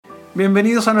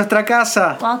Bienvenidos a nuestra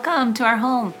casa. Welcome to our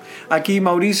home. Aquí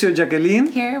Mauricio y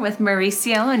Jacqueline, Here with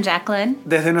Mauricio and Jacqueline,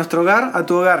 desde nuestro hogar a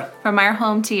tu hogar, from our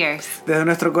home to yours, desde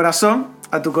nuestro corazón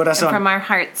a tu and from corazón. our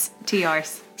hearts to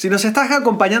yours. Si nos estás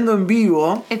acompañando en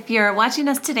vivo, If you're watching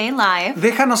us today live,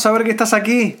 déjanos saber que estás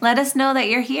aquí. let us know that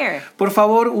you're here. Por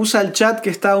favor, usa el chat que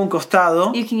está a un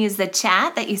costado You can use the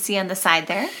chat that you see on the side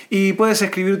there, y puedes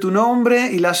escribir tu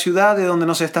nombre y la ciudad de donde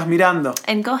nos estás mirando.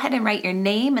 and go ahead and write your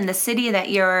name and the city that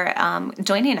you're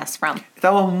joining us from.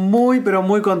 Estamos muy, pero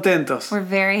muy contentos We're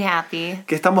very happy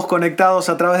que estamos conectados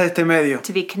a través de este medio.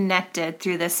 to be connected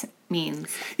through this means.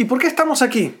 ¿Y por qué estamos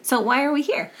aquí? So why are we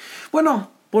here?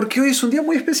 Bueno, porque hoy es un día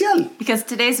muy especial. Because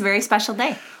today's a very special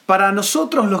day. Para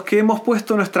nosotros los que hemos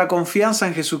puesto nuestra confianza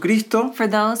en Jesucristo, For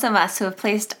those of us who have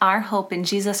placed our hope in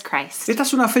Jesus Christ, esta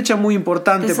es una fecha muy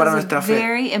importante this is para a nuestra fe.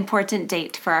 very important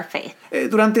date for our faith.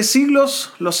 Durante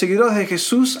siglos, los seguidores de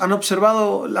Jesús han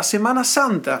observado la Semana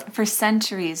Santa For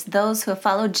centuries, those who have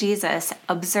followed Jesus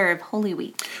observe Holy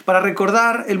Week para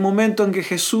recordar el momento en que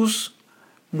Jesús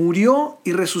murió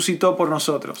y resucitó por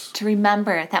nosotros. to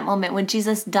remember that moment when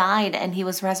Jesus died and he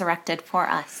was resurrected for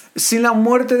us. Sin la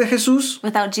muerte de Jesús,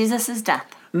 Without Jesus' death,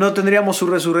 no tendríamos su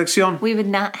resurrección. we would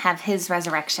not have his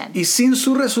resurrection. Y sin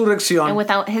su And resurrección,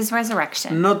 without his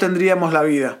resurrection, no tendríamos la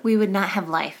vida. we would not have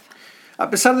life. A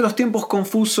pesar de los tiempos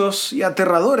confusos y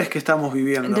aterradores que estamos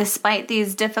viviendo, Despite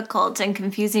these difficult and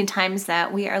confusing times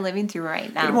that we are living through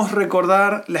right now, queremos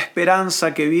recordar la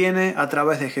esperanza que viene a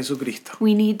través de Jesucristo.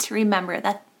 we need to remember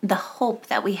that the hope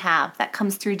that we have that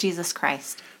comes through Jesus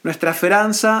Christ. Nuestra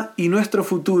esperanza y nuestro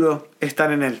futuro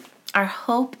están en Él. Our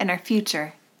hope and our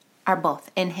future are both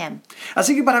in him.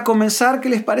 Así que para comenzar, ¿qué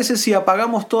les parece si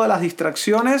apagamos todas las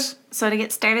distracciones So to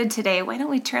get started today, why don't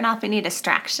we turn off any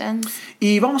distractions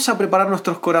y vamos a preparar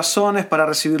nuestros corazones para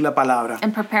recibir la palabra?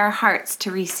 and prepare our hearts to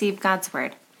receive God's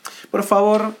word. Por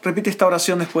favor, repite esta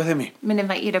oración después de mí. I'm going to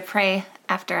invite you to pray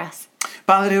after us.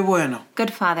 Padre bueno,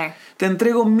 Good Father, te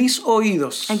entrego mis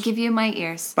oídos I give you my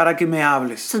ears para que me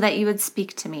hables. so that you would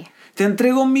speak to me. Te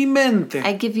entrego mi I mente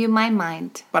give you my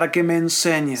mind para que me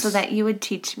enseñes. so that you would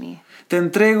teach me. Te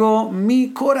entrego mi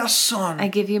corazón I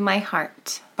give you my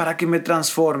heart para que me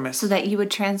transformes. so that you would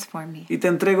transform me. Y te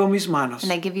entrego mis manos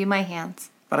And I give you my hands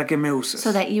para que me uses.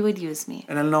 so that you would use me.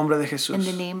 En el nombre de Jesús. In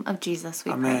the name of Jesus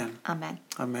we Amen. pray. Amen.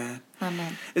 Amén.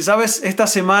 Amen. Sabes, esta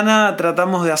semana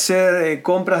tratamos de hacer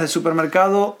compras de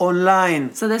supermercado online.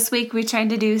 So this week we tried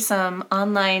to do some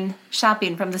online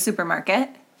shopping from the supermarket,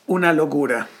 Una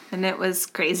locura. and it was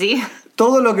crazy.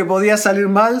 Todo lo que podía salir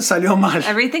mal, salió mal.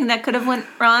 Everything that could have went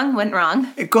wrong.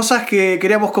 Cosas que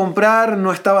queríamos comprar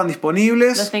no estaban The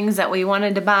disponibles. things that we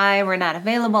wanted to buy were not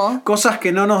available. Cosas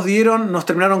que no nos dieron, nos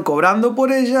terminaron cobrando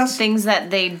por ellas. Things that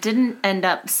they didn't end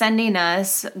up sending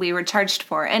us, we were charged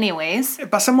for anyways.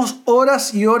 Pasamos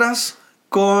horas y horas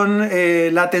con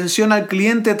la atención al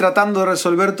cliente tratando de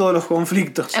resolver todos los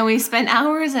conflictos. And we spent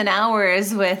hours and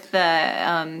hours with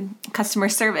the customer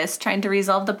service trying to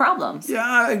resolve the problems.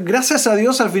 Ya, gracias a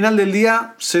Dios, al final del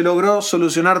día se logró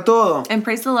solucionar todo. And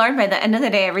praise the Lord, by the end of the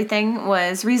day, everything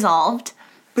was resolved.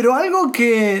 Pero algo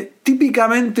que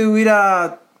típicamente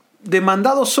hubiera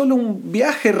demandado solo un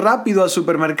viaje rápido al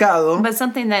supermercado, But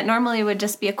something that normally would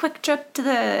just be a quick trip to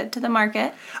the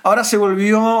market, ahora se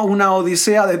volvió una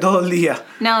odisea de todo el día.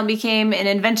 now it became an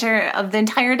adventure of the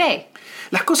entire day.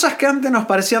 Las cosas que antes nos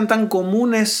parecían tan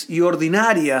comunes y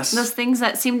ordinarias, Those things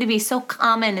that seemed to be so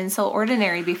common and so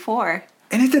ordinary before,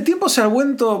 en este tiempo se han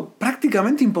vuelto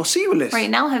prácticamente imposibles. right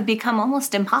now have become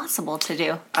almost impossible to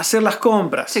do. Hacer las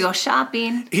compras, To go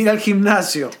shopping, ir al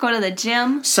gimnasio, to go to the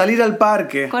gym, salir al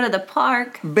parque, go to the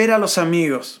park, ver a los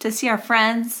amigos. to see our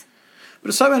friends.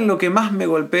 Pero ¿saben lo que más me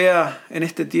golpea en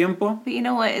este tiempo? But you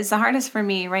know what is the hardest for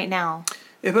me right now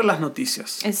Es ver las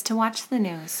noticias. is to watch the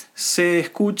news. Se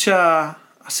escucha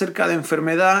acerca de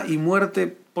enfermedad y muerte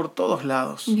por todos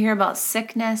lados. You hear about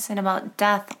sickness and about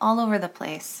death all over the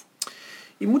place.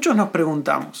 Y muchos nos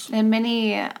preguntamos, And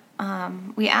many,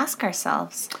 we ask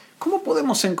ourselves, ¿cómo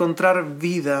podemos encontrar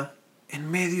vida en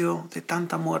medio de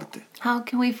tanta muerte? how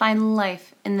can we find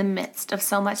life in the midst of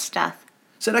so much death?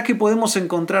 ¿Será que podemos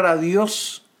encontrar a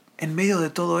Dios en medio de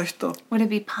todo esto? Would it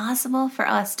be possible for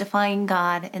us to find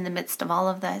God in the midst of all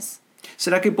of this?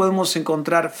 ¿Será que podemos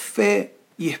encontrar fe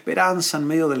y esperanza en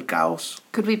medio del caos?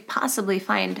 Could we possibly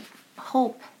find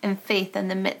hope and faith in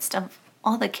the midst of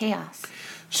all the chaos?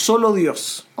 Solo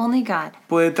Dios Only God.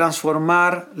 puede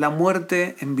transformar la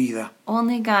muerte en vida.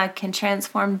 Only God can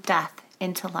transform death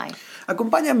into life.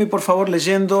 Acompáñame por favor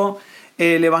leyendo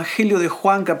el Evangelio de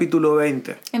Juan capítulo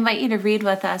 20. I invite you to read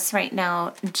with us right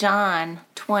now John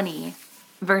 20,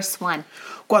 verse 1.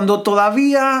 Cuando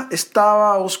todavía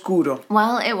estaba oscuro,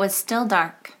 While it was still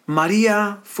dark,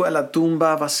 María fue a la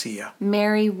tumba vacía,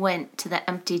 Mary went to the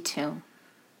empty tomb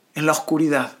en la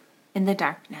oscuridad. in the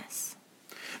darkness.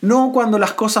 No cuando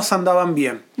las cosas andaban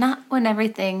bien, Not when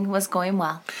everything was going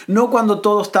well, no cuando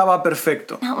todo estaba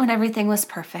perfecto, not when everything was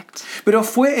perfect, pero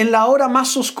fue en la hora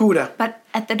más oscura but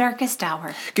at the darkest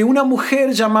hour que una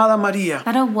mujer llamada María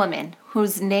that a woman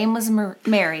whose name was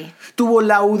Mary, tuvo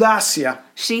la audacia,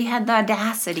 she had the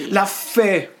audacity, la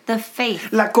fe, the faith,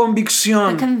 la the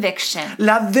convicción, conviction,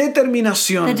 la the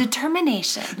determinación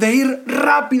determination de ir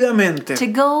rápidamente to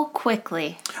go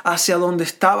quickly hacia donde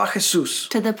estaba Jesús,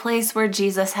 to the place where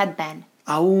Jesus had been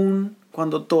aun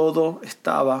cuando todo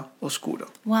estaba oscuro.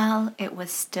 while it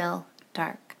was still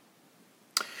dark.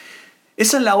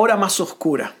 Esa es la hora más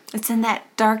oscura, It's in that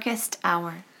darkest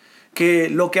hour que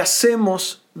lo que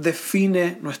hacemos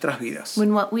define nuestras vidas.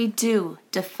 when what we do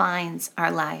defines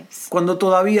our lives. Cuando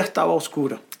todavía estaba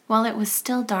oscuro. While it was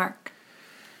still dark,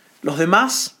 Los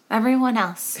demás everyone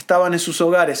else, estaban en sus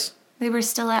hogares, they were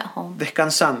still at home,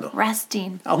 descansando.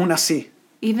 resting. Aún así,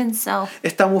 Even so,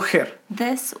 esta mujer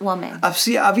this woman,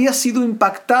 había sido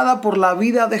impactada por la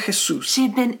vida de Jesús she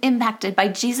had been impacted by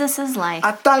Jesus' life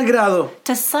a tal grado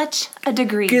to such a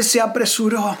degree que se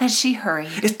apresuró, that she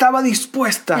hurried, estaba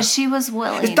dispuesta, that she was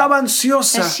willing, estaba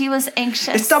ansiosa, that she was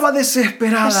anxious, estaba that she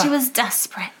desesperada was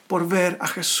desperate por ver a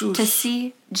to Jesús,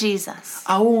 see Jesus,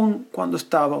 aún cuando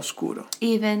estaba oscuro.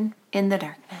 even in the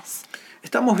darkness.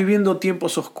 Estamos viviendo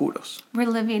tiempos oscuros. We're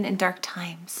living in dark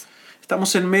times.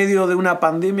 Estamos en medio de una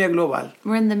pandemia global,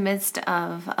 We're in the midst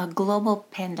of a global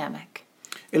pandemic,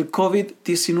 el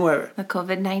COVID-19. the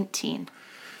COVID-19.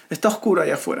 Está oscuro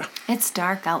allá afuera. It's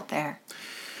dark out there,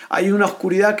 Hay una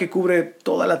oscuridad que cubre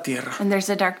toda la tierra. and there's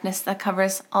a darkness that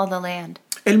covers all the land.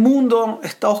 El mundo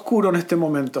está oscuro en este The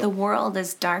momento. world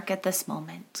is dark at this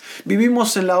moment.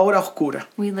 Vivimos en la hora oscura.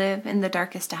 We live in the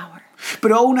darkest hour.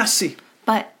 Pero aún así,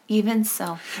 But even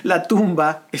so, la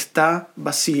tumba está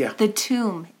vacía. the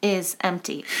tomb is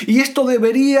empty. Y esto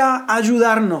debería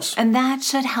ayudarnos. And that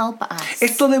should help us.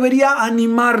 Esto debería That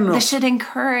animarnos. should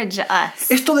encourage us.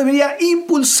 Esto debería That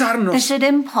impulsarnos should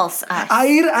impulse a us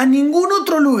ir a ningún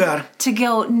otro lugar to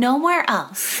go nowhere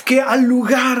else que al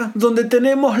lugar donde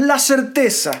tenemos la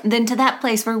certeza than to that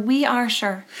place where we are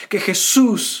sure, que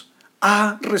Jesús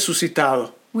ha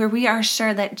resucitado. where we are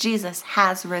sure that Jesus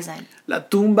has risen. La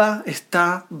tumba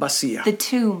está vacía. The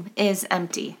tomb is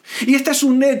empty. Y este es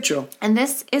un hecho And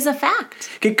this is a fact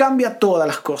que cambia todas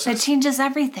las that cosas. changes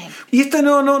everything. Y este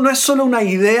no es solo una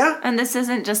idea, And this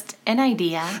isn't just an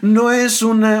idea. no es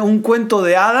un cuento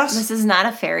de hadas. This is not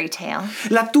a fairy tale.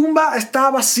 La tumba está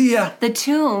vacía. The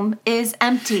tomb is Y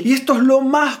empty. esto es lo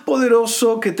más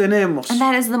poderoso que tenemos. And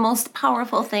that is the most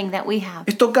powerful thing that we have.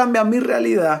 Esto cambia mi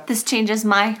realidad. This changes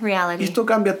my Y reality. esto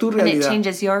cambia tu And it realidad.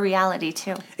 changes your reality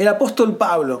too. El apóstol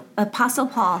Pablo Apostle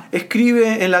Paul,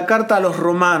 escribe en la carta a los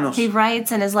romanos, he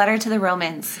writes in his letter to the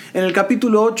Romans, en el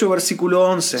capítulo 8, versículo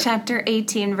 11. chapter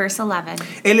 18, verse 11.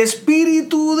 El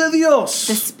Espíritu de The Dios,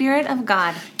 Spirit of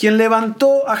God quien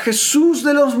levantó a Jesús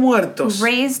de los muertos,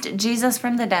 raised Jesus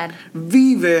from the dead,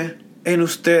 vive en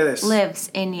ustedes. lives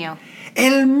in you.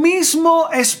 El mismo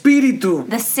Espíritu,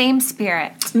 The same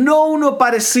Spirit, no uno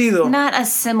parecido, not a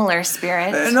similar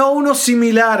Spirit, no uno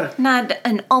similar, not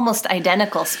an almost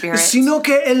identical Spirit, sino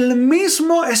que el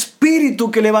mismo Espíritu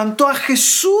que levantó a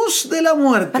Jesús de la but the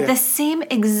muerte same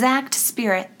exact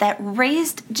Spirit that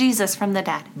raised Jesus from the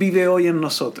dead vive hoy en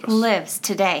nosotros, lives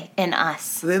today in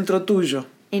us, dentro tuyo,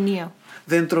 in you,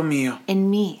 dentro mío. in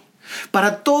me.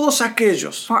 Para todos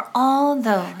aquellos For all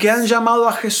those que han llamado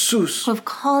a Jesús who have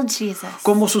called Jesus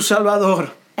como su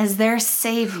Salvador, as their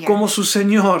Savior, como su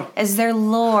Señor, as their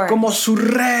Lord, como su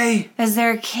Rey, as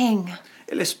their King,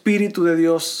 el Espíritu de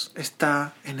Dios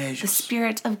está en the ellos.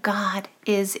 Spirit of God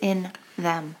is in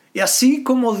them. Y así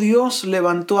como Dios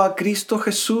levantó a Cristo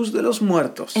Jesús de los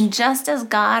muertos, And just as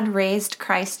God raised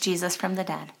Christ Jesus from the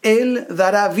dead, Él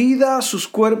dará vida a sus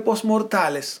cuerpos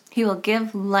mortales He will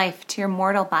give life to your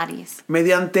mortal bodies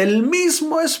mediante el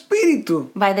mismo Espíritu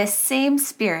by the same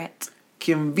Spirit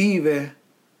quien vive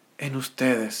en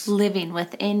ustedes. living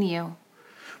within you.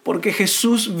 Porque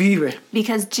Jesús vive.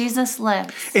 Because Jesus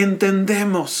lives,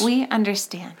 Entendemos we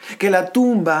understand que la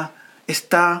tumba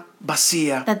está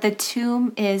vacía. that the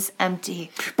tomb is empty.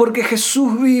 Porque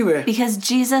Jesús vive. Because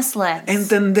Jesus lives,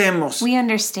 Entendemos we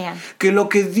understand que lo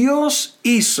que Dios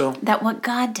hizo that what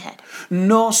God did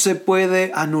no se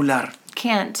puede anular.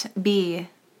 can't be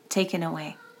taken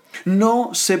away.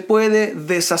 No se puede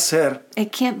deshacer.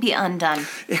 It can't be undone.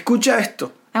 Escucha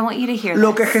esto. I want you to hear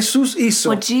Lo que this. Jesús hizo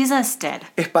What Jesus did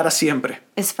es para siempre.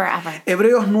 is forever.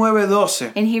 Hebreos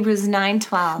 9:12 In Hebrews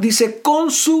 9:12, dice,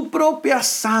 con su propia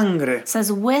sangre, it says,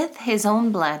 with his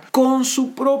own blood, con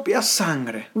su propia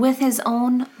sangre, with his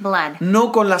own blood,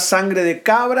 no con la sangre de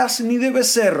cabras ni de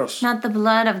becerros, not the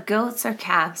blood of goats or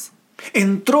calves.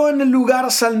 entró en el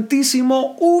lugar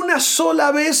santísimo una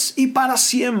sola vez y para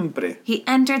siempre, He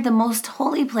entered the most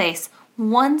holy place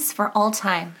once for all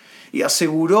time y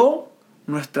aseguró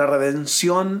nuestra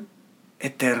redención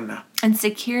eterna. and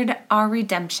secured our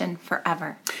redemption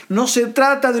forever. No se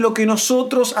trata de lo que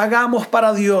nosotros hagamos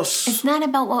para Dios. It's not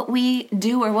about what we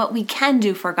do or what we can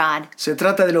do for God. Se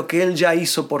trata de lo que Él ya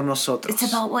hizo por nosotros.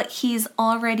 It's about what he's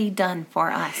already done for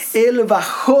us. Él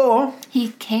bajó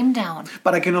He came down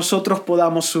para que nosotros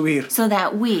podamos subir. so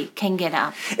that we can get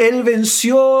up. Él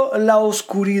venció la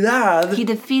oscuridad He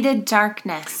defeated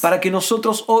darkness para que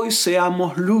nosotros hoy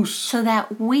seamos luz. so that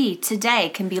we today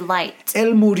can be light.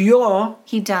 Él murió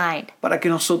He died para que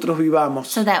nosotros vivamos.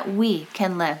 so that we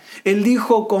can live. Él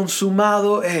dijo,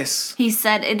 consumado es, He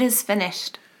said it is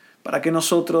finished para que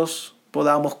nosotros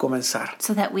podamos comenzar.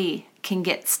 so that we can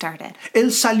get started.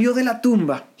 Él salió de la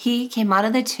tumba He came out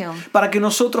of the tomb para que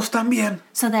nosotros también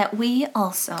so that we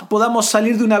also podamos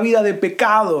salir de una vida de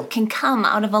pecado, can come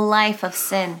out of a life of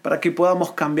sin, para que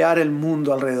podamos cambiar el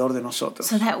mundo alrededor de nosotros.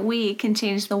 so that we can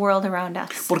change the world around us.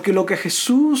 Porque lo que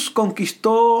Jesús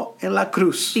conquistó en la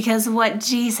cruz Because what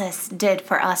Jesus did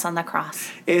for us on the cross,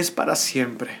 es para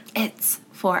siempre. it's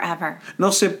forever.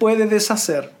 No se puede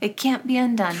deshacer, It can't be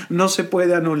undone. no se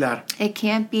puede anular. It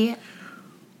can't be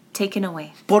taken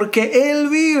away. Porque Él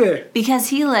vive, Because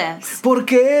he lives.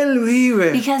 porque Él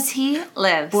vive, Because he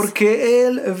lives. porque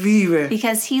Él vive.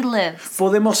 Because he lives.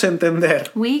 Podemos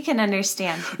entender We can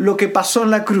understand lo que pasó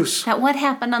en la cruz that what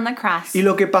happened on the cross y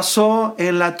lo que pasó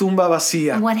en la tumba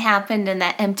vacía. and what happened in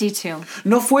that empty tomb,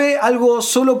 No fue algo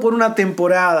solo por una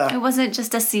temporada, it wasn't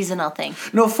just a seasonal thing.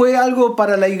 no fue algo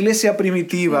para la iglesia It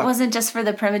primitiva, wasn't just for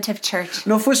the primitive church.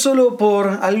 no fue solo por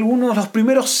algunos de los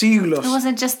primeros siglos, It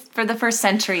wasn't just for the first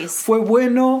centuries. fue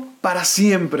bueno para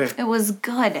siempre. It was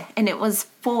good and it was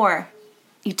for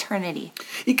eternity.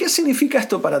 ¿Y qué significa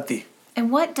esto para ti?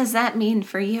 And what does that mean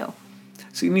for you?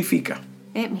 Significa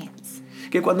It means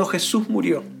que cuando Jesús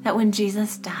murió, that when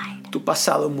Jesus died, tu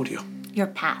pasado murió. your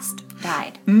past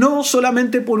died. No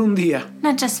solamente por un día,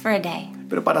 Not just for a day,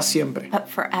 pero para siempre. but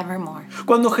forevermore.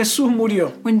 Cuando Jesús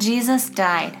murió, When Jesus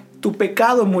died, tu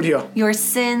pecado murió. your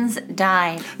sins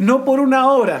died. No por una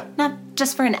hora, Not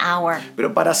just for an hour,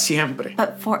 pero para siempre.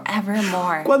 but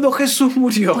forevermore. Cuando Jesús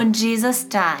murió, When Jesus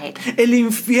died, el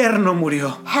infierno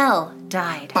murió. hell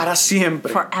died Para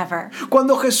siempre. forever.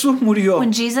 Cuando Jesús murió,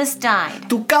 When Jesus died,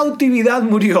 tu cautividad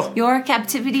murió. your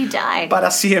captivity died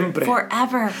Para siempre.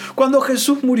 forever. Cuando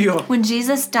Jesús murió, When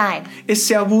Jesus died,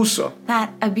 ese abuso,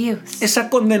 that abuse, esa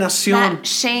condenación, that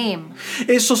shame,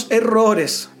 esos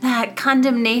errores, that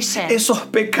condemnation, esos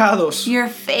pecados your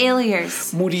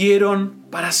failures, murieron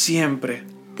para siempre.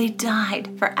 they died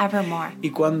forevermore.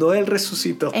 Y cuando Él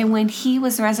resucitó, And when he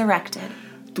was resurrected,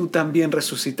 tú también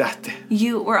resucitaste.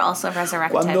 you were also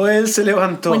resurrected. Cuando Él se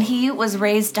levantó, When he was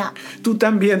raised up, tú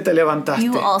también te levantaste.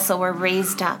 you also were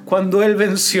raised up. Cuando Él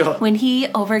venció, When he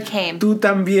overcame, tú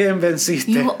también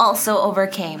venciste. you also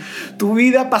overcame. Tu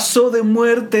vida pasó de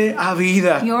muerte a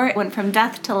vida, Your went from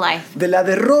death to life, de la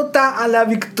derrota a la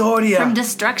victoria, from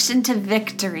destruction to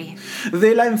victory,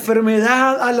 de la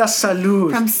enfermedad a la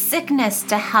salud, from sickness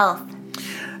to health,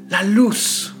 la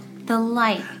luz, the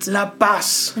light, la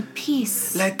paz, the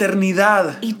peace, la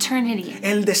eternidad, eternity,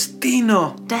 el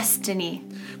destino destiny.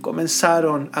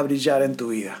 comenzaron a brillar en tu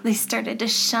vida. They started to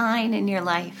shine in your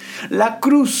life. La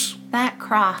cruz That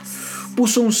cross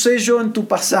puso un sello en tu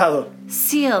pasado,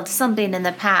 sealed something in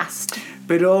the past,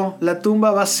 pero la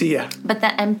tumba vacía but the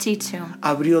empty tomb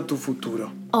abrió tu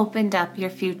futuro. opened up your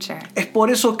future. Es por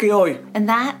eso que hoy And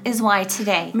that is why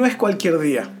today, no es cualquier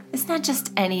día. it's not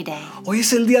just any day. Hoy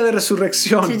es el día de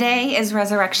resurrección. Today is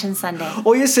Resurrection Sunday.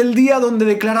 Hoy es el día donde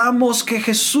declaramos que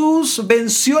Jesús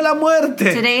venció la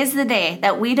muerte. Today is the day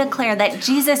that we declare that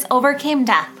Jesus overcame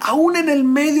death, Aún en el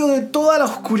medio de toda la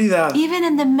oscuridad, even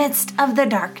in the midst of the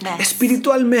darkness,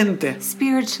 espiritualmente,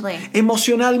 spiritually,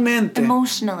 emocionalmente,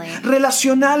 emotionally,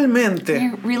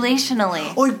 relacionalmente. relationally.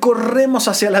 Hoy corremos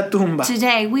hacia la tumba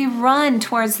Today we run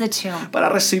towards the tomb para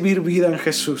recibir vida en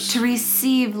Jesús. to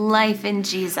receive life in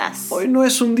Jesus. Hoy no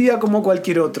es un día como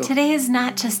cualquier otro. Today is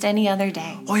not just any other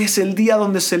day. Hoy es el día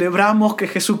donde celebramos que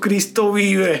Jesucristo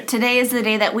vive. Today is the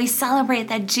day that we celebrate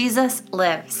that Jesus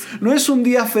lives. No es un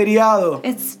día feriado.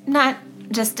 It's not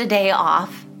just a day off.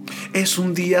 Es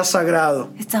un día sagrado.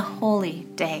 It's a holy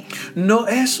day. No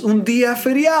es un día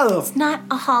feriado. It's not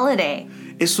a holiday.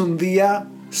 Es un día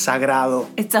sagrado.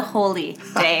 It's a holy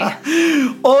day.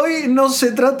 Hoy no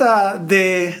se trata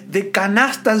de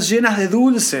canastas llenas de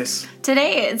dulces,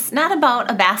 Today, it's not about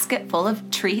a basket full of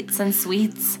treats and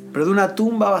sweets, pero de una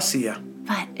tumba vacía,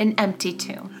 but an empty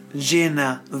tomb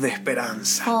llena de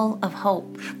esperanza. full of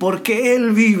hope. Porque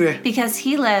Él vive, Because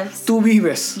He lives, tú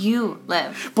vives. you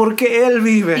live. Porque Él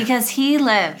vive, Because He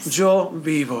lives, yo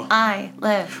vivo. I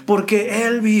live. Porque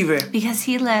Él vive, Because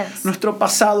He lives, nuestro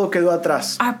pasado quedó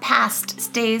atrás. our past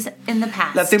stays in the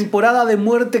La past. temporada de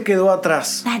muerte quedó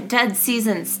atrás. That dead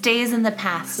season stays in the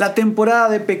past. La temporada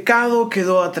de pecado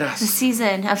quedó The atrás.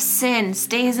 season of sin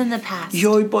stays in the past. Y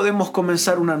hoy podemos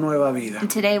comenzar una nueva vida. And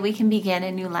today we can begin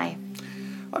a new life.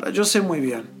 Ahora, yo sé muy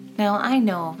bien Now, I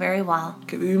know very well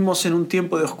que vivimos en un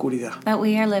tiempo de oscuridad. that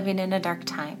we are living in a dark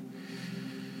time.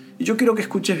 Y yo quiero que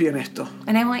escuches bien esto.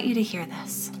 And I want you to hear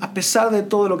this. A pesar de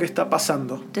todo lo que está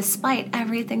pasando, Despite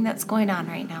everything that's going on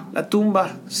right now, la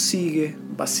tumba sigue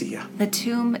vacía. the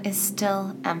tomb is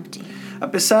still empty.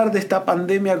 A pesar de esta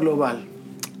pandemia global,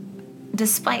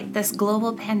 Despite this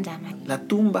global pandemic, la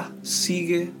tumba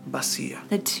sigue vacía.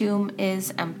 the tomb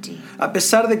is empty. A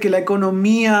pesar de que la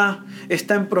economía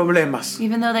está en problemas,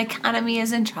 Even though the economy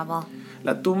is in trouble,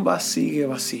 la tumba sigue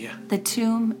vacía. the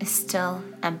tomb is still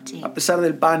empty. A pesar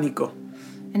del pánico,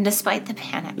 And despite the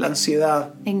panic, la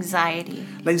ansiedad, anxiety,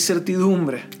 la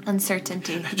incertidumbre,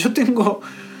 uncertainty, yo tengo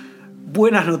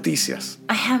buenas noticias.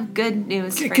 I have good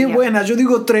news for Qué you. buenas, yo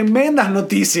digo tremendas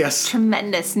noticias.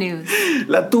 Tremendous news.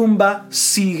 La tumba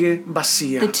sigue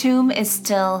vacía. The tomb is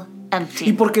still Y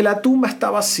empty. porque la tumba está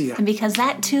vacía, And because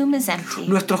that tomb is empty,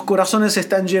 nuestros corazones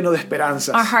están llenos de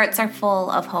esperanzas. our hearts are full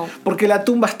of hope. Porque la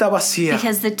tumba está vacía,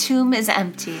 Because the tomb is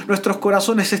empty, nuestros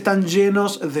corazones están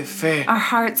llenos de fe. our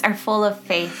hearts are full of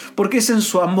faith. Porque es en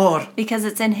su amor, Because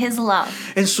it's in His love,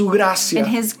 en su gracia, in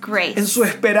His en grace, su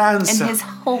esperanza, in His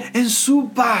hope, en su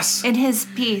paz, in His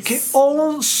que peace.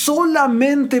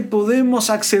 solamente podemos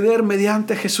acceder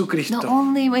mediante The Jesucristo.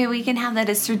 only way we can have that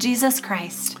is through Jesus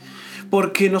Christ.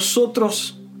 Porque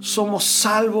nosotros somos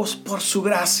salvos por su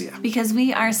gracia. Because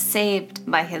we are saved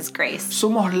by His grace.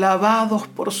 Somos lavados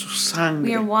por su We are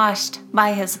sangre. washed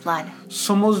by His blood.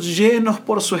 Somos llenos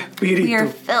por su We are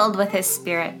espíritu. filled with His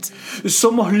Spirit.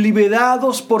 Somos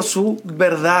liberados por su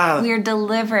verdad. We are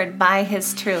delivered by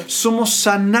His truth. Somos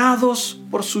sanados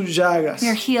por sus llagas. We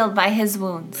are healed by His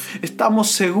wounds. Estamos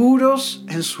seguros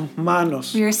en sus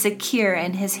manos. We are secure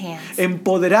in His hands.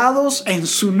 Empoderados en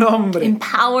su nombre.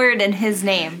 Empowered in His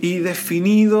name. Y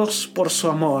definidos por su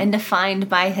amor. And defined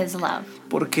by His love.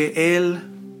 Porque Él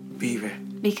vive.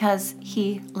 Because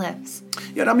He lives.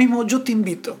 Y ahora mismo yo te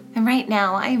invito And right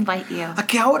now, I invite you a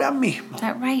que ahora mismo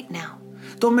that right now,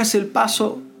 tomes el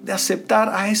paso de aceptar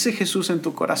a ese Jesús en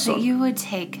tu that corazón. you would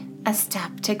take a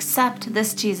step to accept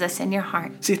this Jesus in your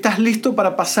heart. Si estás listo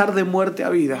para pasar de muerte a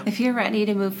vida. If you're ready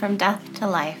to move from death to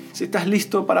life, Si estás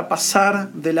listo para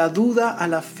pasar de la duda a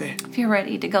la fe. if you're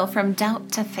ready to go from doubt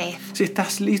to faith, Si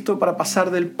estás listo para pasar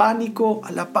del pánico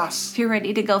a la paz. if you're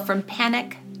ready to go from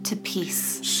panic to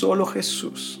peace, Solo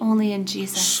Jesús. only in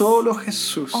Jesus, Solo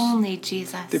Jesús only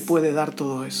Jesus te puede dar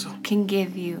todo eso. can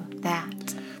give you that.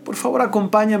 Por favor,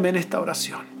 acompáñame en esta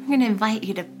oración. I'm going to invite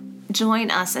you to join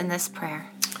us in this prayer.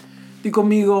 Di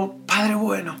conmigo, Padre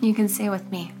bueno, You can say with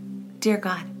me, Dear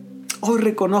God, hoy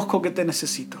reconozco que te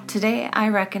necesito. today I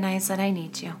recognize that I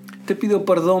need you. Te pido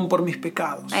perdón por mis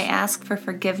pecados. I ask for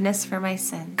forgiveness for my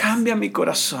sins. Cambia mi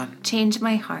corazón. Change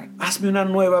my heart. Hazme una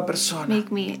nueva persona.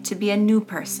 Make me to be a new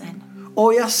person.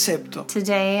 Hoy acepto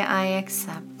Today I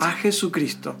accept a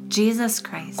Jesucristo Jesus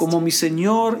Christ como mi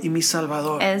Señor y mi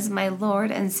Salvador. as my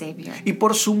Lord and Savior. Y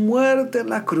por su muerte en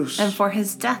la cruz, And for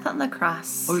His death on the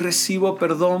cross, hoy recibo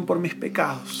perdón por mis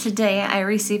pecados. today I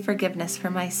receive forgiveness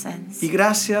for my sins. Y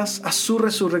gracias a su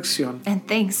resurrección, And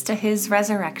thanks to His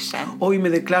resurrection, hoy me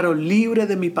declaro libre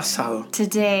de mi pasado.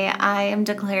 today I am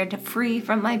declared free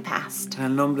from my past. En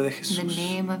el nombre de In the Jesús.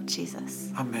 name of Jesus.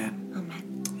 Amén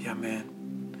Amen. y amén.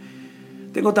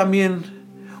 Tengo también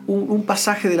un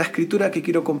pasaje de la Escritura que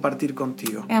quiero compartir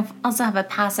contigo. I also have a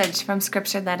passage from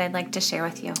Scripture that I'd like to share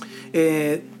with you.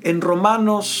 En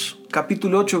Romanos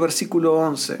capítulo 8, versículo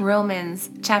 11. Romans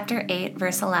chapter 8,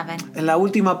 verse 11. En la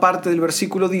última parte del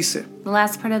versículo dice: The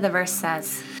last part of the verse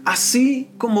says, Así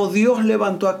como Dios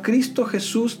levantó a Cristo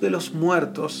Jesús de los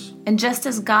muertos, And just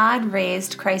as God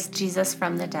raised Christ Jesus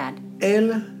from the dead,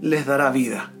 Él les dará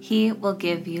vida, He will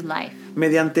give you life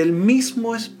mediante el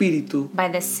mismo Espíritu by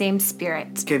the same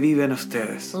Spirit que vive en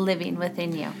ustedes. living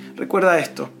within you. Recuerda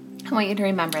esto, I want you to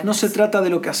remember No se this. trata de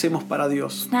lo que hacemos para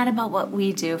Dios. It's not about what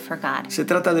we do for God. Se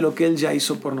trata de lo que Él ya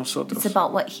hizo por nosotros. It's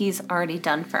about what He's already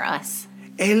done for us.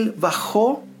 Él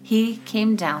bajó He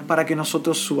came down para que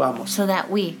nosotros subamos. so that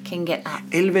we can get up.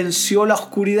 Él venció la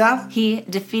oscuridad He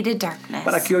defeated darkness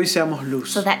para que hoy seamos luz.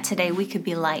 so that today we could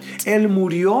be light. Él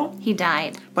murió He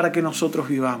died para que nosotros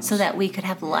vivamos. so that we could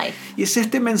have life. Y es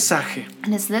este mensaje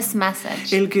And it's this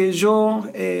message el que yo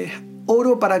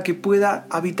oro para que pueda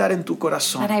habitar en tu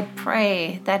corazón. that I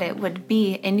pray that it would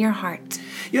be in your heart.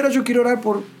 Y ahora yo quiero orar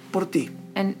por ti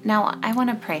And now I want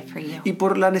to pray for you y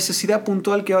por la necesidad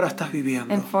puntual que ahora estás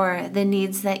viviendo. and for the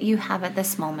needs that you have at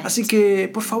this moment. Así que,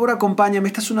 por favor, acompáñame.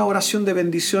 Esta es una oración de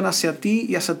bendición hacia ti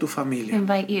y hacia tu I familia.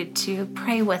 invite you to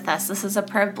pray with us. This is a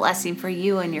prayer of blessing for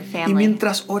you and your Y family.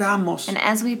 mientras oramos, And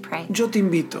as we pray, yo te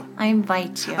invito I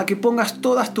invite you a que pongas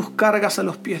todas tus cargas a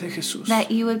los pies de Jesús. that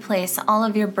you would place all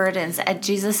of your burdens at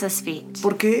Jesus' feet.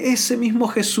 Porque ese mismo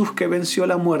Jesús que venció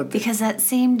la muerte, Because that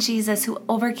same Jesus who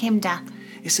overcame death,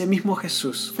 ese mismo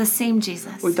Jesús, the same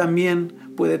Jesus, hoy también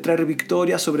puede traer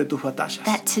victoria sobre tus batallas.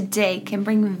 that today can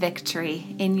bring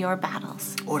victory in your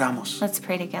battles. Oramos. Let's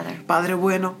pray together. Padre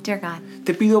bueno, Dear God,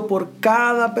 te pido por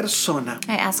cada persona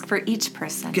I ask for each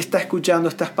person que está escuchando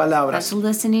estas that's palabras.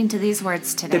 listening to these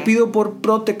words Te today. pido por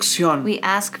protección, We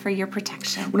ask for your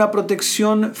protection, una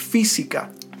protección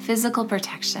física, physical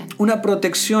protection, una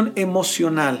protección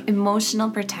emocional,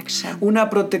 emotional protection, una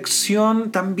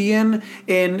protección también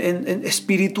en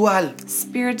espiritual.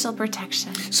 spiritual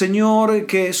protection, Señor,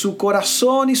 que su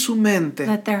corazón y su mente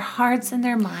that their hearts and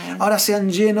their minds ahora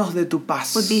sean llenos de tu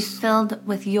paz. would be filled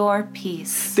with your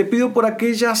peace. Te pido por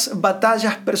aquellas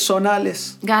batallas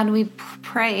personales God, we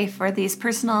pray for these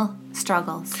personal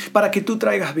struggles, para que tú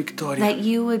traigas victoria. that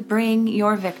you would bring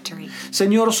your victory,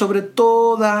 Señor, sobre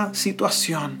toda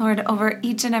situación, Lord, over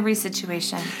each and every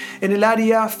situation. en el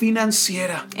área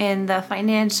financiera, In the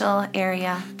financial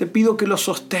area, te pido que lo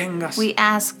sostengas, we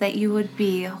ask that you would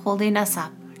be holding us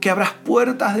up, que abras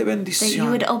puertas de that you bendición.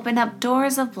 would open up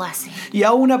doors of blessing. Y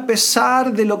aún a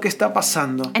pesar de lo que está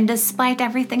pasando, And despite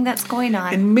everything that's going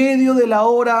on, en medio de la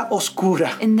hora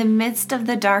oscura, in the midst of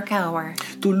the dark hour,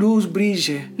 tu luz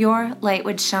brille your light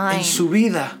would shine en su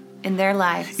vida in their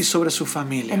y lives sobre su and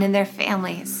familia. in their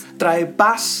families. Trae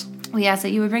paz, We ask that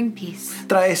you would bring peace,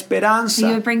 trae that you esperanza,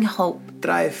 would bring hope,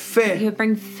 trae that you fe, would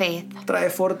bring faith, trae that you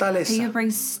fortaleza. would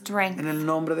bring strength. En el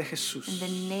nombre de In Jesús. the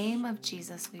name of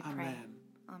Jesus we pray. Amén.